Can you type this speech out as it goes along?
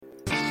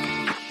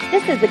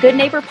This is the Good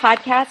Neighbor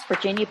Podcast,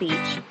 Virginia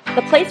Beach,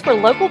 the place where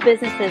local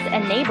businesses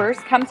and neighbors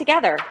come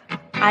together.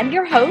 I'm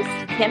your host,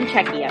 Kim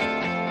Checchio.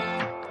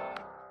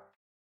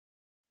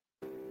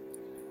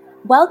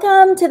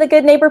 Welcome to the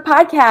Good Neighbor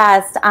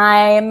Podcast.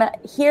 I'm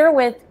here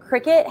with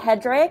Cricket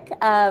Hedrick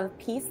of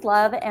Peace,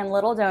 Love, and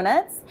Little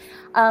Donuts.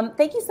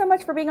 Thank you so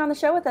much for being on the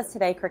show with us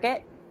today,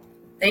 Cricket.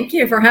 Thank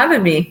you for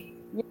having me.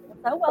 You're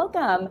so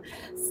welcome.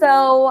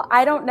 So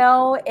I don't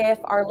know if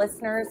our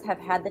listeners have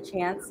had the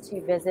chance to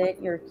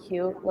visit your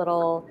cute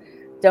little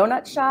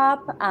donut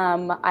shop.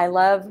 I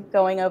love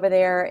going over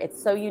there.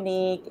 It's so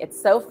unique. It's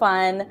so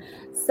fun.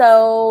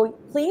 So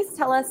please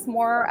tell us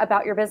more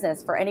about your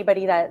business for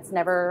anybody that's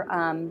never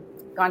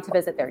gone to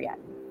visit there yet.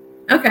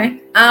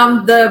 Okay.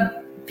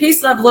 The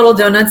Peace, Love, Little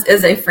Donuts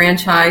is a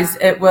franchise.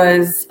 It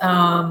was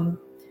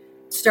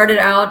started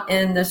out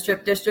in the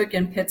Strip District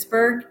in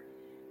Pittsburgh.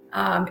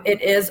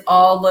 It is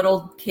all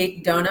little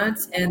cake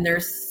donuts, and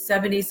there's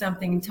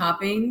 70-something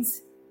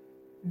toppings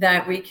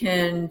that we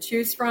can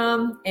choose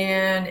from.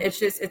 And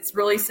it's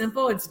really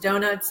simple. It's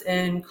donuts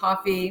and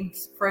coffee,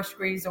 fresh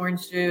squeezed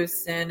orange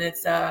juice, and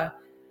it's a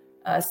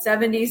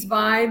 70s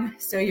vibe.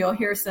 So you'll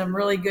hear some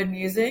really good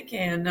music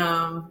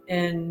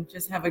and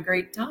just have a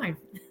great time.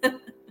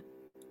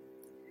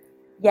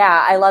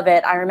 Yeah, I love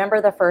it. I remember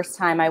the first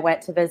time I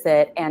went to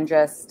visit and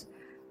just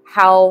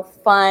how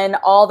fun,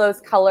 all those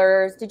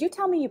colors. Did you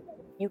tell me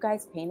you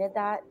guys painted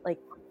that? Like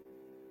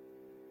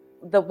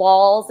the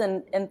walls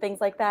and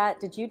things like that?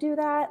 Did you do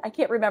that? I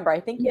can't remember. I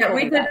think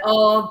we did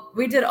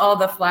all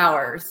the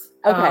flowers.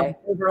 Okay.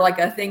 Over like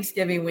a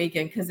Thanksgiving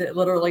weekend, because it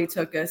literally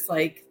took us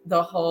like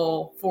the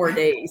whole 4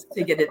 days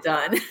to get it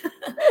done.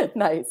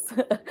 Nice.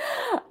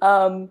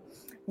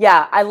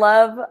 Yeah, I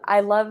love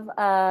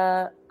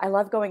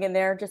going in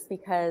there just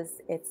because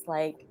it's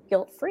like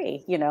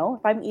guilt-free, you know.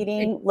 If I'm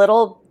eating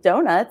little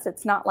donuts,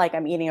 it's not like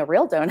I'm eating a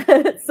real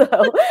donut. So,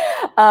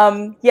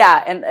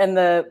 yeah, and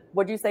the,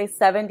 would you say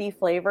 70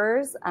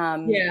 flavors?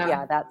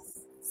 Yeah,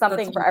 that's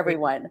something for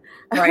everyone.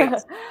 Right.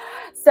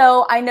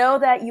 So I know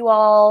that you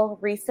all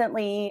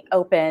recently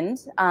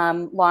opened,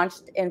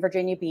 launched in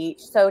Virginia Beach.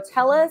 So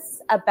tell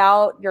us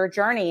about your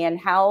journey and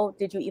how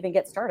did you even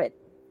get started?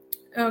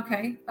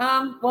 Okay.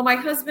 Well, my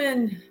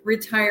husband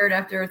retired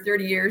after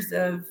 30 years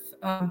of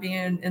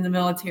being in the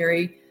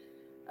military.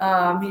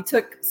 He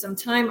took some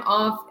time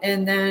off,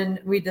 and then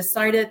we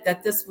decided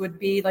that this would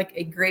be like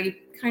a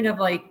great kind of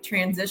like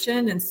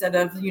transition. Instead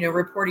of,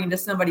 reporting to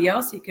somebody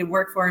else, he could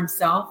work for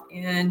himself.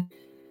 And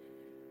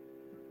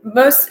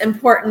most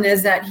important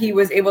is that he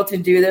was able to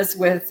do this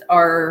with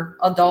our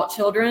adult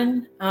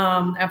children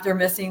after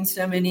missing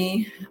so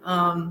many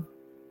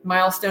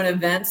milestone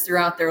events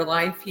throughout their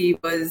life. He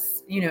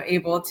was,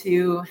 able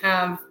to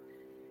have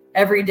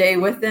every day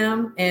with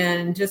them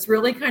and just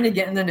really kind of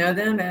getting to know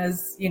them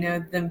as,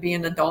 them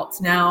being adults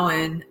now.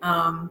 And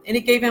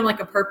it gave him like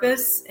a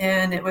purpose,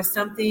 and it was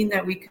something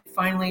that we could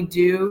finally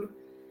do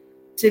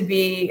to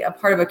be a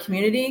part of a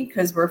community,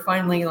 because we're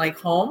finally like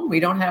home. We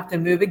don't have to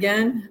move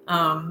again.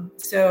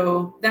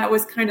 So that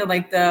was kind of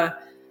like the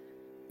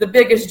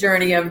biggest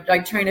journey of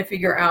like trying to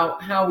figure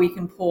out how we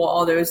can pull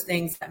all those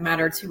things that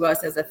matter to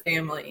us as a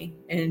family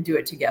and do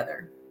it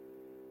together.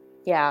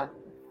 Yeah.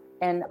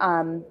 And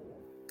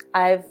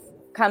I've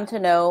come to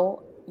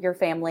know your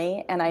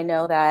family, and I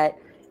know that,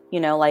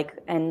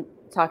 and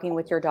talking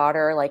with your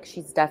daughter, like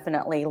she's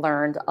definitely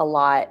learned a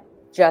lot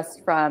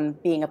just from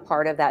being a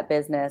part of that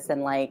business.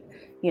 And like,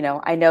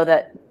 I know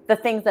that the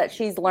things that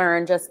she's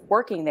learned just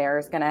working there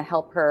is going to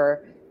help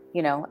her,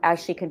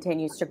 as she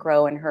continues to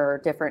grow in her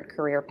different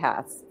career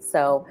paths.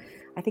 So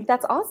I think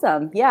that's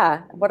awesome.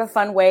 Yeah. What a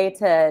fun way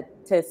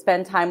to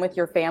spend time with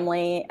your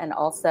family and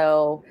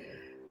also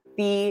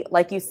be,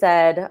 like you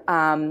said,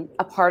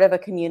 a part of a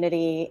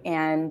community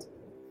and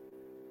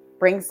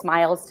bring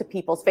smiles to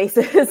people's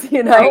faces,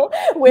 Right.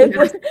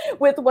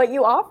 with what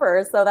you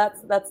offer. So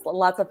that's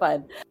lots of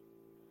fun.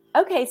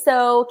 Okay.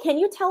 So can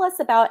you tell us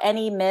about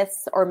any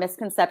myths or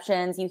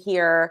misconceptions you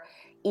hear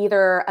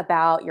either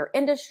about your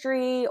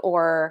industry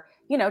or,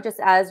 just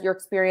as your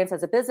experience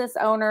as a business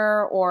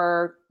owner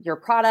or your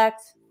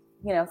product,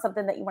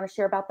 something that you want to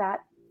share about that?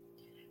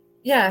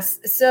 Yes.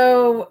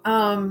 So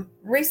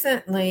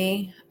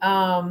recently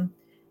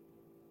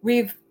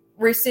we've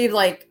received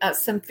like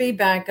some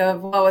feedback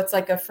of, well, it's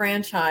like a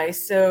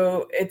franchise.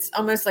 So it's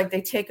almost like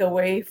they take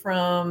away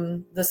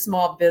from the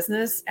small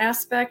business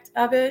aspect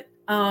of it.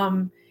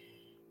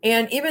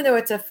 And even though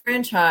it's a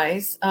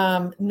franchise,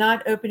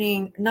 not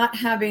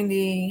having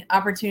the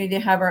opportunity to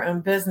have our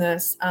own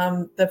business,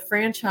 the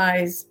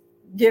franchise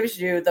gives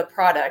you the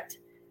product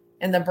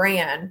and the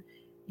brand.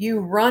 You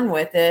run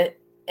with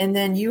it, and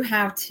then you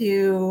have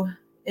to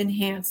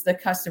enhance the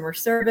customer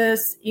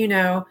service,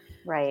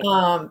 Right.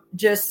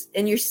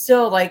 And you're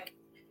still like,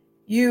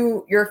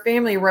 your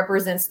family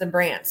represents the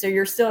brand. So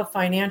you're still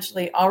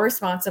financially all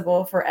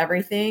responsible for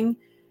everything.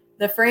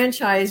 The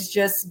franchise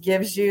just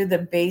gives you the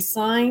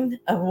baseline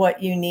of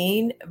what you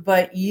need,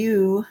 but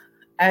you,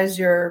 as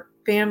your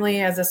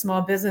family, as a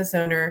small business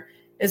owner,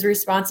 is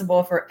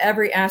responsible for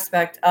every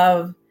aspect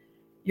of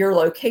your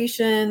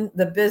location,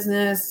 the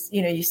business,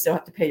 you still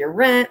have to pay your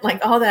rent,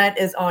 like all that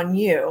is on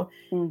you.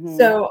 Mm-hmm.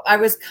 So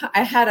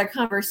I had a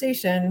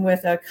conversation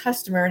with a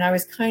customer, and I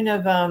was kind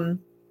of,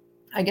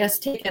 I guess,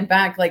 taken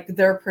back, like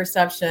their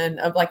perception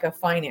of like a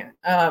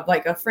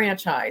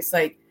franchise.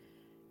 Like,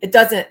 it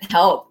doesn't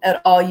help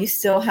at all. You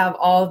still have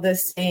all the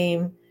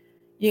same,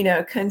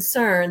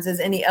 concerns as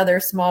any other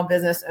small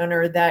business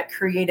owner that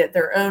created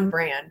their own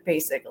brand,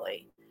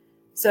 basically.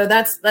 So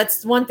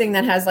that's one thing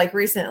that has like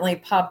recently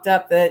popped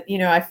up that,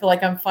 I feel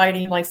like I'm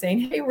fighting, like saying,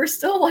 hey, we're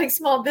still like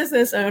small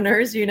business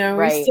owners, we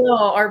still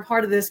are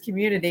part of this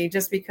community.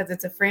 Just because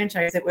it's a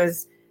franchise, it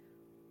was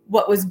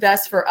what was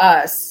best for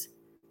us,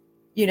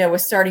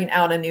 was starting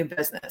out a new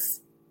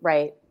business.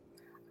 Right.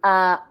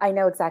 I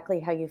know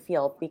exactly how you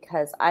feel,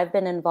 because I've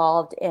been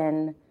involved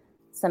in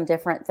some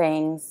different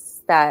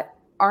things that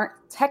aren't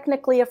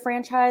technically a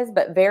franchise,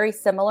 but very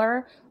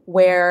similar,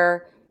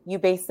 where you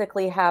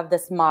basically have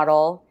this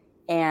model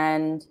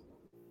and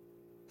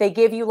they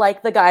give you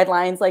like the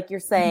guidelines, like you're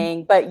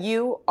saying, but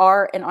you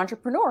are an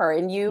entrepreneur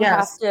and you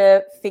have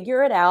to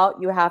figure it out.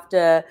 You have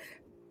to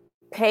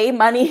pay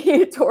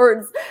money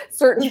towards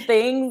certain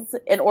things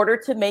in order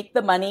to make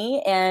the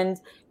money. And,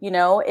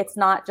 it's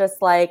not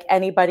just like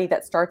anybody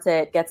that starts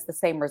it gets the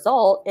same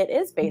result. It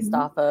is based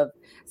off of.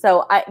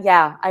 So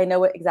I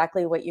know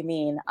exactly what you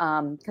mean.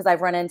 Cause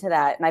I've run into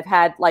that, and I've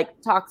had like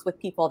talks with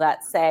people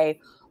that say,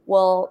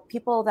 well,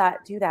 people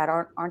that do that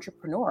aren't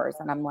entrepreneurs.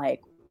 And I'm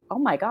like, oh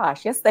my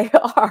gosh, yes, they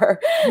are.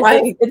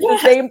 Right. It's the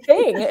same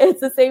thing.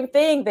 It's the same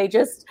thing. They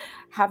just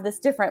have this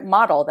different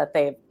model that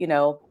they've,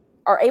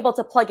 are able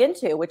to plug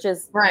into, which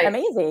is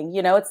amazing.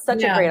 It's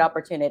such a great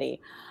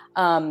opportunity.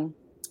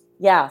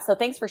 So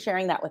thanks for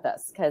sharing that with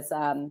us. Cause,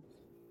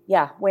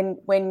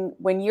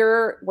 when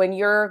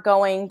you're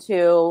going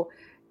to,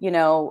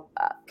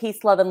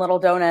 Peace, Love, and Little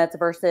Donuts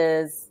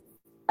versus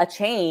a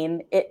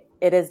chain, it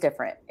is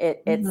different.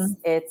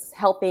 It's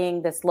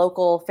helping this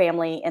local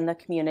family in the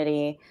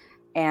community.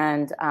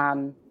 And,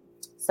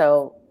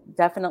 so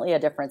definitely a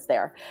difference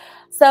there.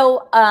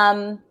 So,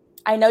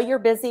 I know you're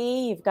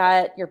busy. You've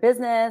got your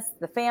business,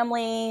 the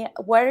family.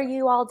 What are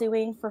you all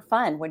doing for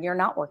fun when you're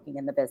not working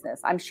in the business?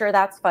 I'm sure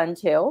that's fun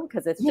too,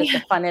 because it's just a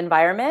fun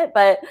environment.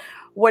 But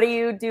what do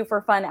you do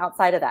for fun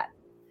outside of that?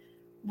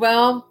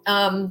 Well,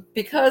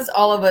 because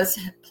all of us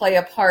play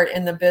a part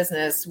in the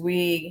business,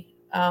 we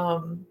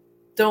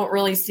don't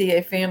really see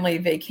a family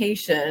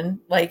vacation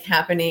like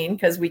happening,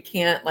 because we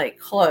can't like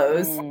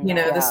close,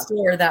 the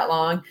store that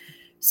long.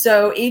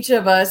 So each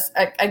of us,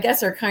 I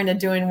guess, are kind of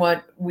doing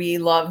what we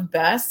love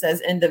best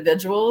as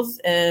individuals,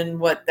 and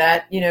what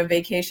that,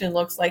 vacation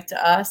looks like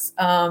to us.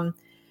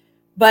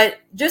 But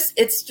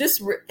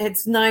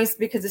it's nice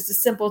because it's the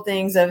simple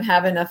things of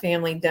having a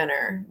family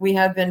dinner. We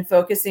have been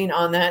focusing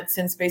on that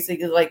since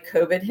basically like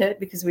COVID hit,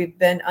 because we've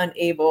been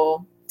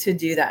unable to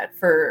do that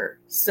for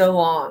so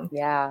long.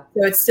 Yeah.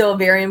 So it's still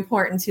very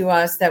important to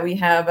us that we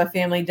have a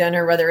family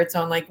dinner, whether it's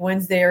on like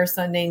Wednesday or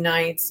Sunday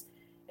nights.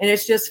 And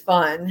it's just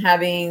fun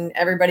having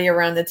everybody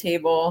around the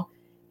table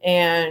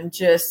and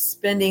just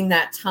spending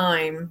that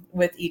time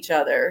with each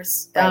other.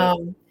 Right.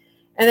 And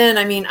then,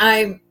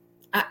 I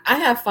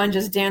have fun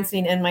just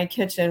dancing in my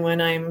kitchen when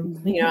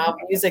I'm, I'll have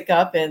music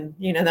up, and,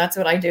 that's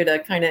what I do to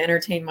kind of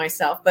entertain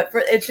myself. But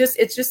it's just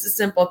the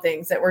simple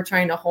things that we're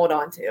trying to hold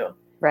on to.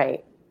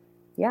 Right.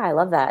 Yeah, I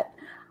love that.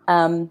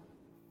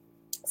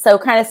 So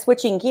kind of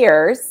switching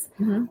gears,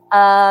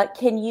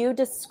 can you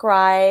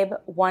describe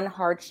one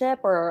hardship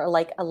or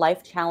like a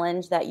life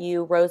challenge that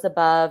you rose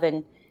above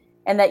and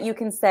that you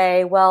can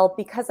say, well,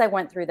 because I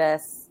went through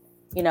this,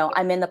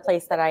 I'm in the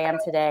place that I am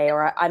today,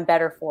 or I'm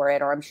better for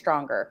it, or I'm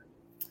stronger?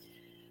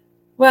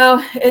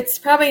 Well, it's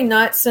probably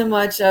not so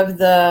much of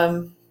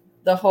the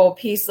whole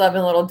Peace, Love,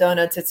 and Little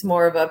Donuts. It's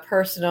more of a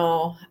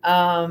personal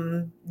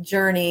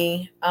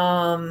journey,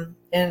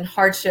 and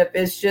hardship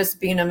is just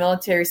being a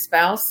military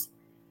spouse.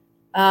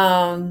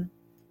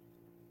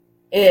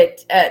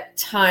 It at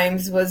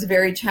times was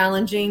very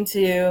challenging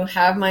to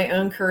have my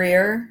own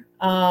career,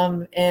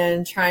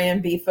 and try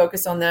and be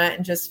focused on that,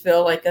 and just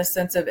feel like a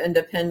sense of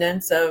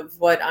independence of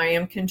what I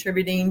am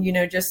contributing,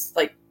 just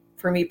like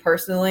for me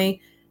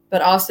personally,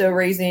 but also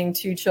raising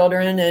 2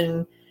 children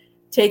and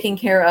taking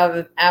care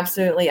of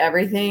absolutely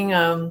everything.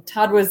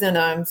 Todd was in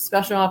a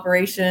special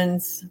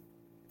operations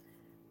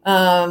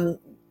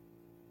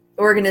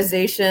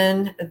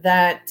organization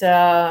that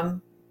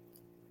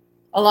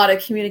a lot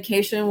of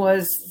communication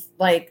was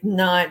like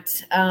not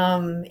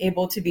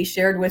able to be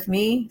shared with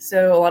me.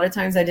 So a lot of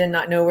times I did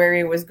not know where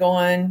he was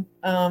going,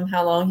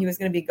 how long he was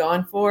going to be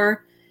gone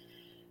for.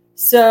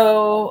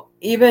 So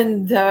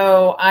even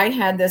though I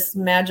had this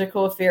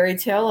magical fairy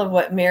tale of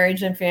what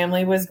marriage and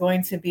family was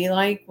going to be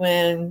like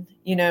when,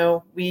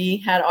 we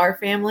had our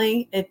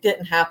family, it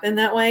didn't happen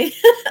that way.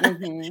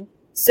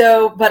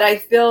 So, but I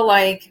feel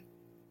like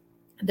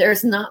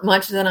there's not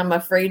much that I'm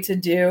afraid to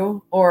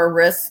do or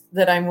risk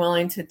that I'm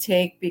willing to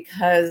take,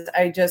 because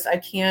I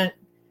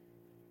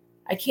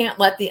I can't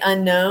let the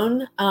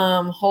unknown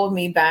hold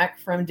me back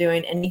from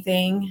doing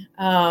anything.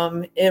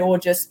 It will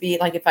just be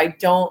like, if I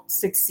don't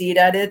succeed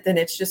at it, then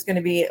it's just going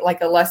to be like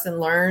a lesson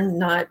learned,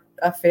 not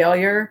a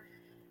failure.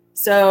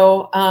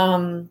 So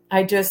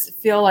I just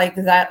feel like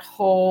that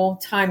whole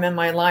time in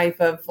my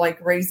life of like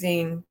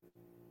raising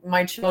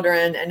my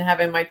children and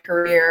having my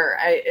career,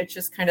 it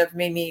just kind of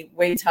made me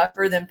way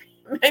tougher than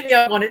maybe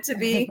I want it to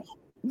be.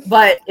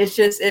 But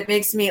it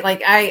makes me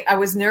like, I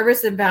was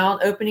nervous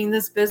about opening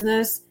this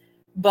business,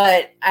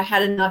 but I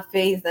had enough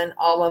faith in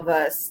all of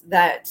us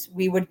that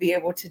we would be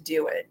able to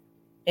do it.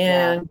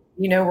 And,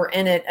 we're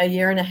in it a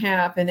year and a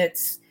half, and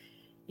it's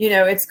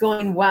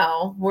going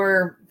well.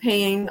 We're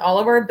paying all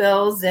of our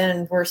bills,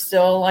 and we're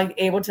still like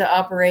able to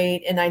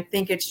operate. And I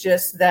think it's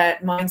just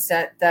that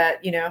mindset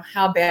that,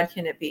 how bad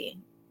can it be?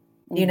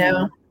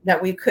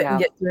 That we couldn't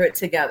get through it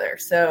together.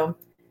 So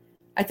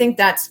I think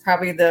that's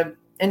probably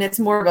and it's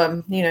more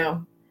of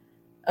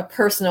a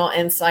personal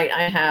insight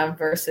I have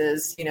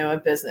versus, a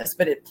business,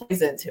 but it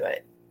plays into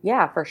it.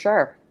 Yeah, for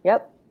sure.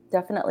 Yep.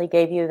 Definitely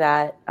gave you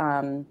that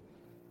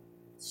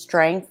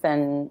strength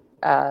and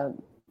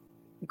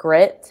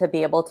grit to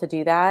be able to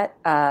do that.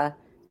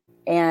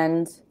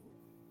 And,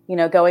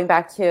 going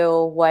back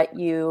to what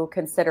you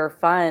consider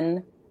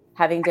fun,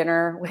 having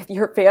dinner with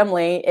your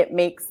family, it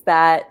makes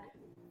that,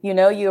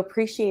 you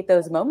appreciate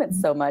those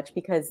moments so much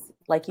because,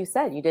 like you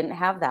said, you didn't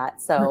have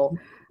that. So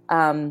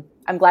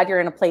I'm glad you're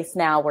in a place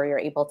now where you're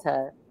able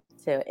to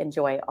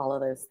enjoy all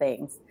of those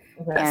things.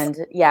 Yes.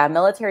 And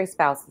military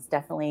spouse is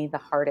definitely the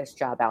hardest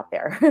job out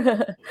there.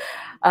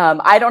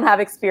 I don't have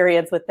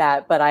experience with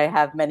that, but I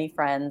have many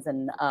friends,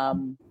 and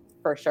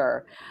for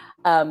sure.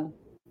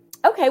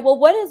 Okay, well,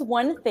 what is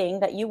one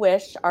thing that you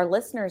wish our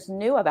listeners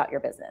knew about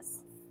your business?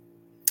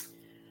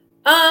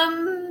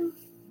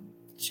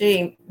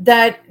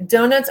 That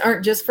donuts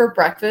aren't just for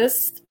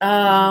breakfast.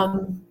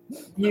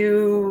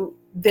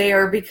 They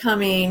are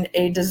becoming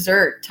a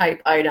dessert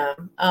type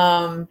item.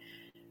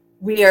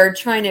 We are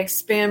trying to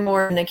expand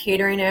more in the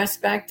catering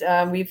aspect.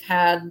 We've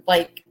had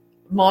like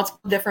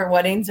multiple different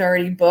weddings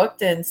already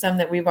booked, and some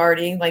that we've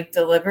already like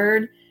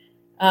delivered,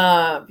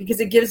 because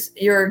it gives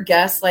your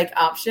guests like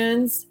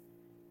options.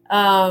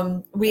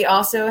 We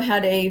also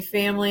had a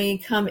family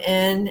come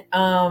in,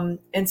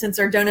 and since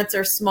our donuts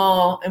are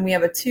small and we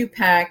have a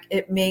 2-pack,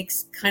 it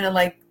makes kind of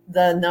like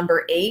the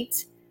number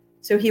 8.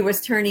 So he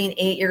was turning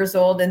 8 years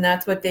old, and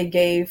that's what they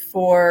gave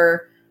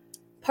for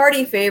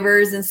party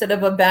favors. Instead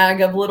of a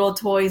bag of little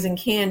toys and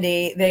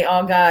candy, they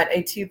all got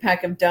a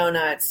 2-pack of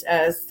donuts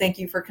as thank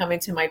you for coming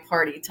to my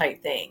party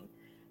type thing.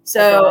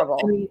 So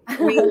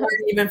we learn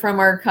even from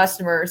our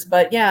customers,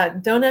 but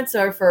donuts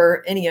are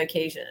for any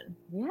occasion.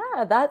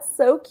 Yeah, that's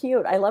so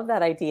cute. I love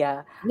that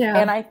idea. Yeah.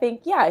 And I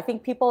think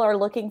people are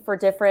looking for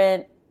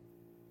different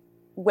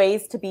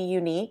ways to be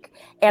unique.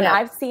 And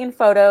I've seen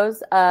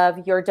photos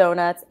of your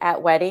donuts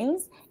at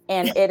weddings,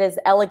 and it is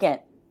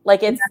elegant.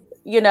 Like it's,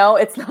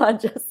 it's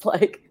not just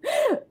like,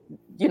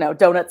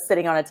 donuts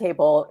sitting on a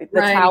table,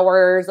 the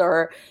towers,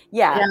 or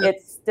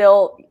it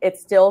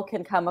still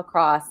can come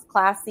across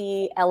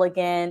classy,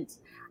 elegant.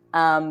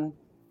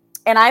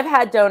 And I've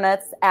had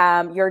donuts,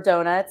 your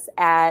donuts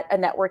at a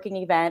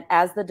networking event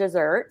as the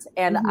dessert.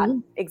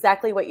 And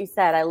exactly what you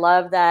said. I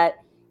love that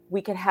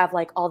we could have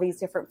like all these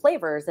different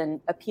flavors and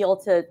appeal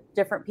to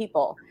different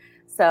people.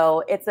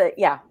 So it's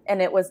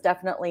and it was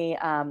definitely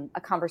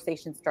a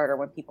conversation starter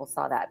when people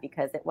saw that,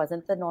 because it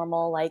wasn't the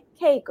normal like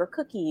cake or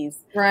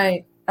cookies.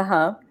 Right.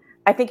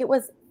 I think it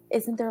was,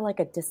 isn't there like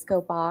a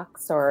disco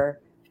box or?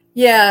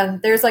 Yeah,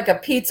 there's like a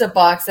pizza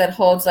box that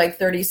holds like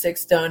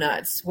 36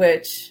 donuts,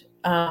 which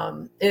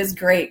is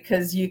great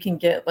because you can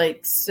get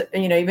like,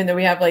 even though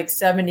we have like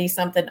 70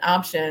 something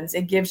options,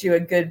 it gives you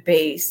a good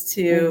base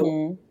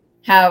to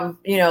have,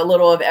 a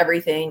little of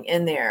everything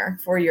in there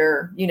for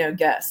your,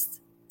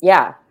 guests.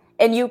 Yeah.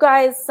 And you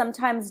guys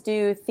sometimes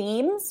do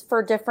themes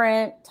for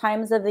different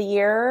times of the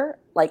year,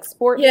 like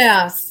sports?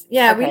 Yes.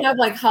 Yeah. Okay. We have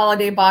like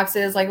holiday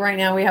boxes. Like right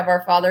now we have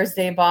our Father's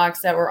Day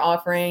box that we're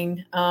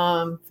offering.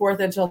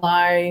 4th of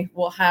July,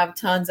 we'll have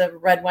tons of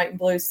red, white, and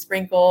blue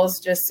sprinkles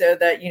just so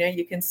that,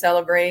 you can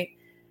celebrate.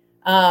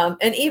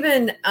 And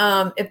even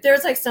if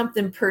there's like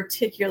something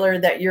particular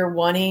that you're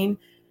wanting,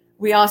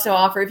 we also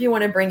offer, if you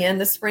want to bring in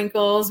the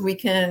sprinkles, we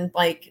can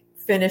like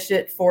finish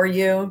it for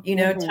you,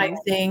 type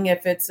thing.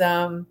 If it's,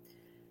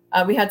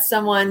 we had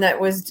someone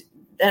that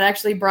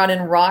actually brought in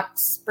rock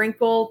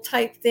sprinkle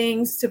type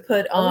things to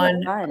put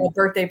on a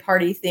birthday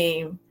party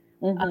theme.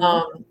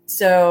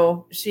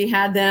 So she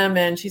had them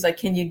and she's like,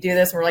 can you do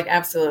this? And we're like,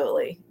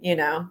 absolutely,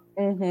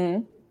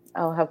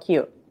 Oh, how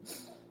cute.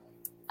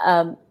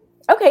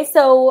 Okay.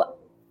 So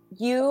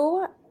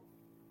you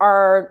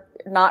are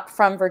not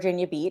from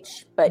Virginia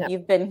Beach, but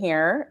you've been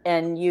here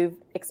and you've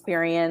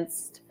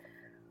experienced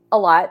a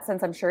lot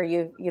since I'm sure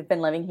you've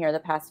been living here the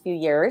past few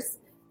years.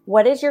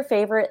 What is your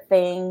favorite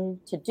thing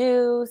to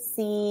do,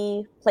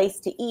 see, place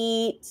to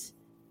eat?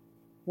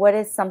 What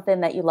is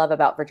something that you love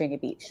about Virginia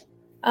Beach?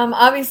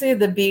 Obviously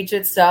the beach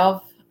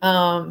itself.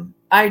 I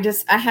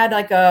had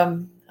like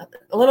a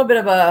a little bit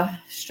of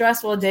a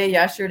stressful day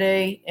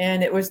yesterday,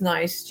 and it was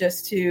nice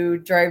just to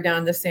drive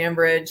down the Sand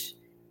Bridge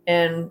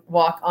and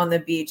walk on the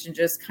beach and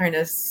just kind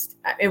of,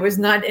 it was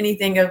not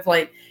anything of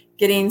like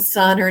getting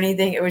sun or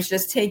anything. It was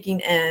just taking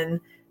in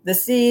the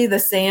sea, the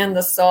sand,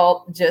 the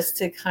salt, just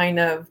to kind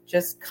of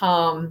just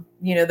calm,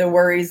 the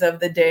worries of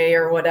the day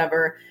or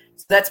whatever.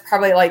 So that's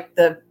probably like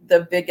the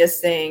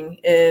biggest thing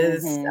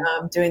is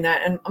doing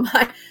that. And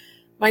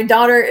my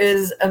daughter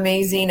is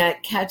amazing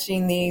at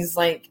catching these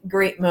like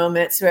great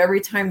moments. So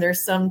every time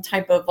there's some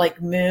type of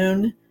like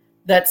moon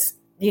that's,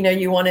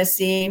 you want to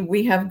see,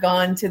 we have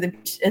gone to the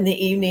beach in the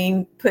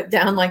evening, put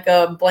down like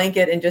a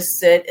blanket and just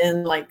sit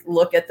and like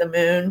look at the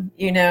moon,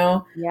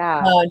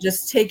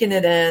 just taking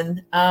it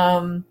in.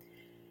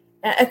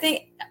 I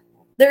think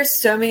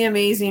there's so many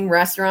amazing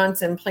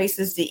restaurants and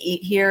places to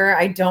eat here.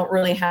 I don't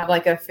really have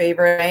like a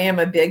favorite. I am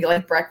a big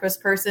like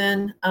breakfast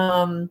person.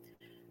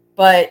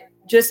 But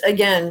just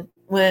again,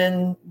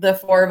 when the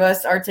four of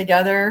us are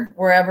together,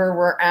 wherever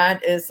we're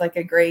at is like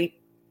a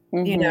great,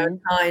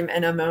 time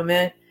and a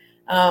moment.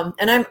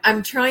 And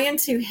I'm trying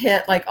to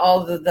hit like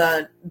all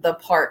the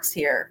parks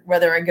here,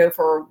 whether I go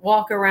for a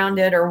walk around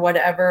it or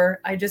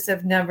whatever. I just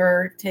have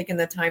never taken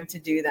the time to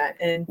do that.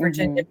 And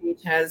Virginia Beach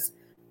has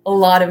a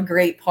lot of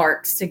great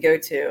parks to go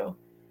to.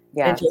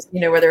 Yeah. And just,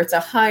 whether it's a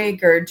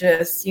hike or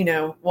just,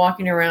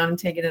 walking around and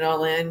taking it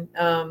all in.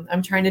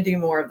 I'm trying to do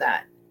more of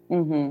that.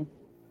 Mm-hmm.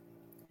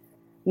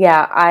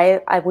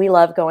 Yeah. We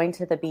love going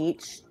to the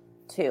beach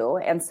too.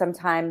 And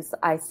sometimes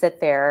I sit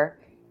there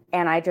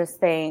and I just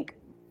think,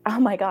 oh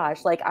my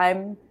gosh, like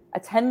I'm a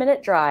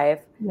 10-minute drive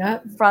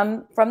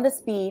from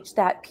this beach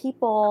that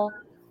people,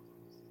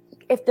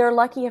 if they're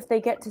lucky, if they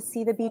get to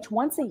see the beach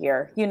once a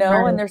year, right.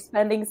 And they're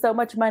spending so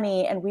much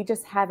money and we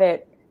just have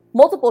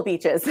multiple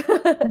beaches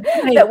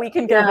that we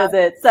can go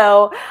visit.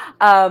 So,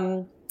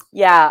 I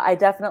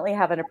definitely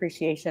have an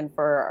appreciation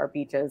for our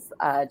beaches,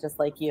 just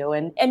like you.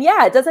 And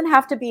it doesn't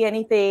have to be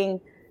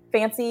anything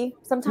fancy.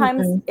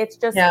 Sometimes it's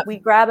just, we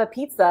grab a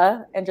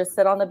pizza and just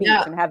sit on the beach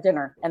and have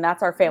dinner. And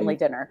that's our family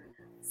dinner.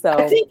 So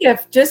I think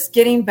if just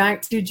getting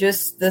back to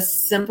just the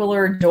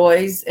simpler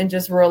joys and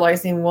just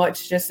realizing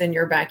what's just in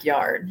your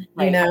backyard,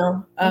 right.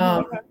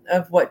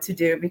 Of what to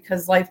do,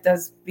 because life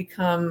does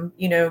become,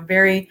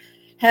 very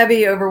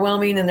heavy,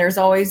 overwhelming, and there's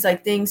always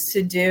like things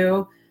to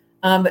do.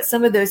 But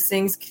some of those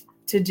things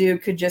to do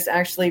could just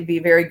actually be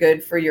very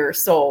good for your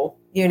soul,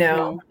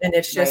 and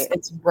it's just,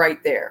 it's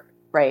right there.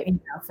 Right.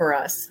 For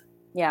us.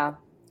 Yeah.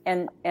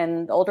 And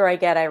the older I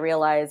get, I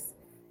realize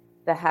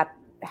the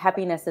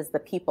happiness is the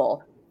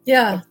people.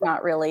 Yeah. It's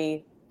not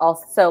really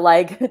also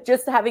like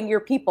just having your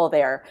people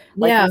there.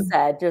 Like you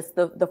said, just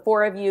the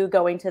four of you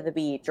going to the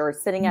beach or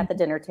sitting at the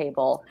dinner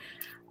table.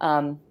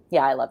 I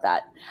love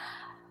that.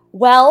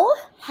 Well,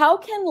 how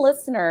can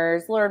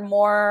listeners learn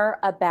more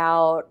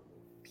about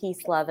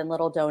Peace, Love, and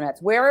Little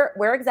Donuts? Where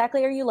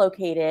exactly are you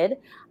located?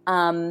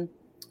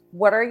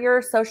 What are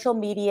your social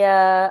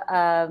media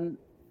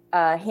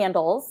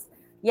handles?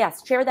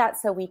 Yes, share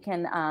that so we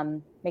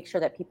can make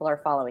sure that people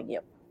are following you.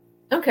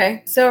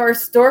 Okay, so our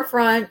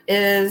storefront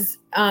is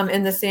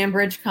in the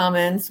Sandbridge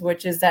Commons,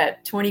 which is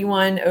at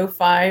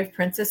 2105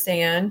 Princess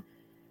Anne.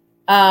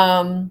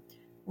 We're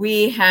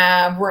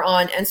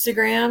on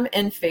Instagram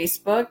and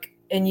Facebook,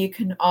 and you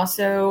can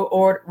also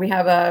order. We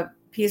have a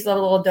Peace, Love,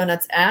 Little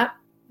Donuts app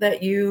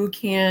that you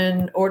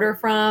can order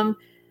from.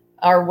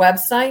 Our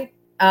website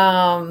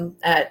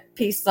at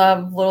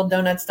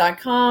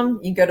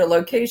peacelovelittledonuts.com. You go to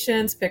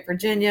locations, pick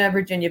Virginia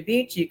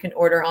Beach. You can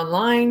order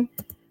online.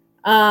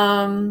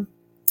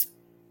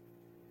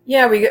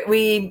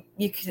 We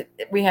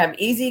have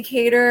Easy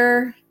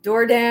Cater,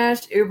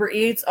 DoorDash, Uber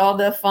Eats, all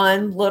the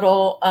fun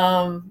little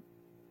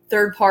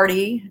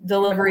third-party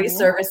delivery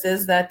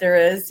services that there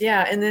is.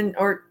 Yeah, and then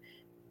or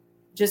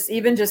just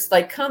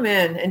like come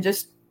in and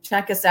just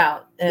check us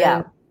out.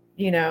 And,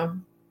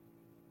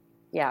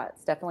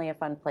 it's definitely a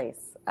fun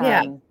place.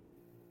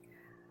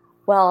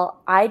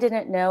 Well, I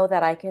didn't know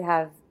that I could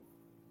have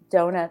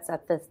donuts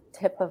at the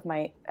tip of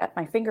my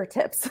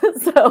fingertips.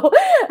 So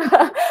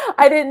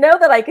I didn't know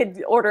that I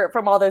could order it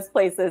from all those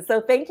places.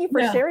 So thank you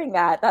for sharing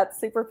that. That's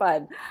super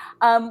fun.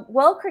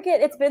 Well, Cricket,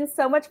 it's been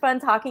so much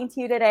fun talking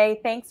to you today.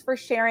 Thanks for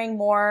sharing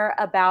more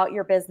about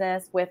your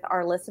business with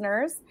our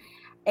listeners.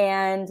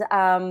 And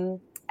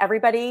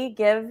everybody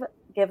give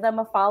them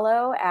a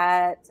follow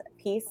at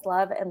Peace,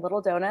 Love, and Little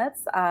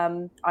Donuts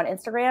on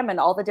Instagram and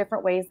all the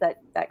different ways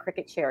that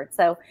Cricket shared.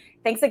 So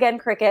thanks again,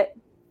 Cricket.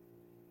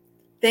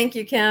 Thank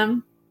you,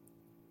 Kim.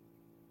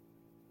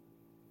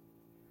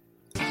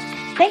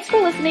 Thanks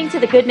for listening to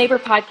the Good Neighbor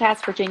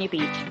Podcast, Virginia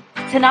Beach.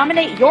 To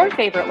nominate your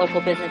favorite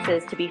local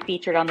businesses to be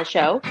featured on the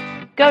show,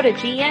 go to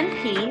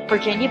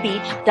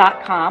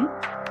gnpvirginiabeach.com.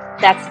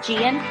 That's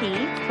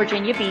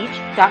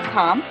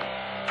gnpvirginiabeach.com.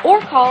 Or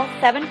call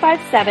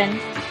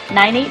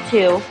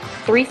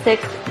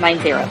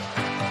 757-982-3690.